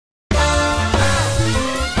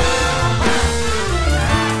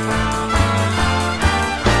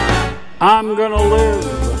I'm gonna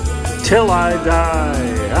live till I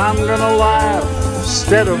die. I'm gonna laugh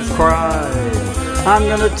instead of cry. I'm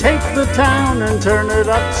gonna take the town and turn it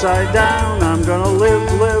upside down. I'm gonna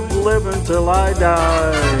live, live, live until I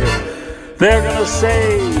die. They're gonna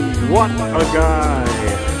say, what a guy.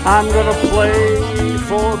 I'm gonna play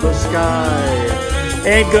for the sky.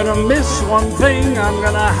 Ain't gonna miss one thing. I'm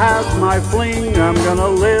gonna have my fling. I'm gonna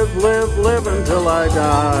live, live, live until I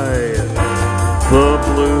die. The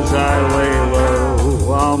blues I lay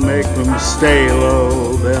low, I'll make them stay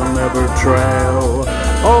low. They'll never trail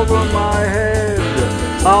over my head.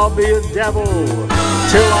 I'll be a devil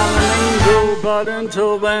till I'm an angel, but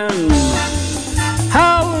until then,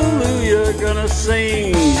 hallelujah, gonna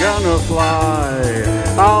sing, gonna fly.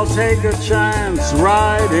 I'll take a chance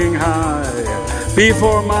riding high.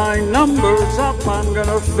 Before my number's up, I'm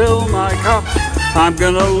gonna fill my cup. I'm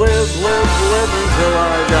gonna live, live, live until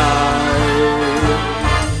I die.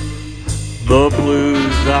 The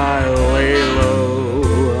blues I lay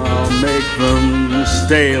low, I'll make them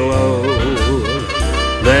stay low.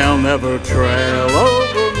 They'll never trail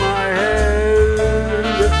over my head.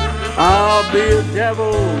 I'll be a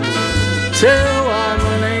devil till I'm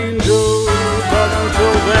an angel, but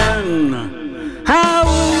until then,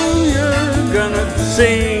 hallelujah, gonna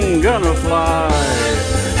sing, gonna fly.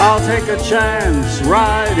 I'll take a chance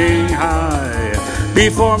riding high.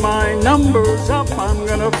 Before my number's up, I'm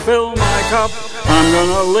gonna fill my cup. I'm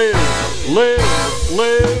gonna live, live,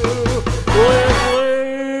 live, live,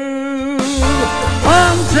 live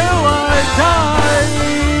until I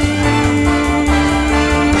die.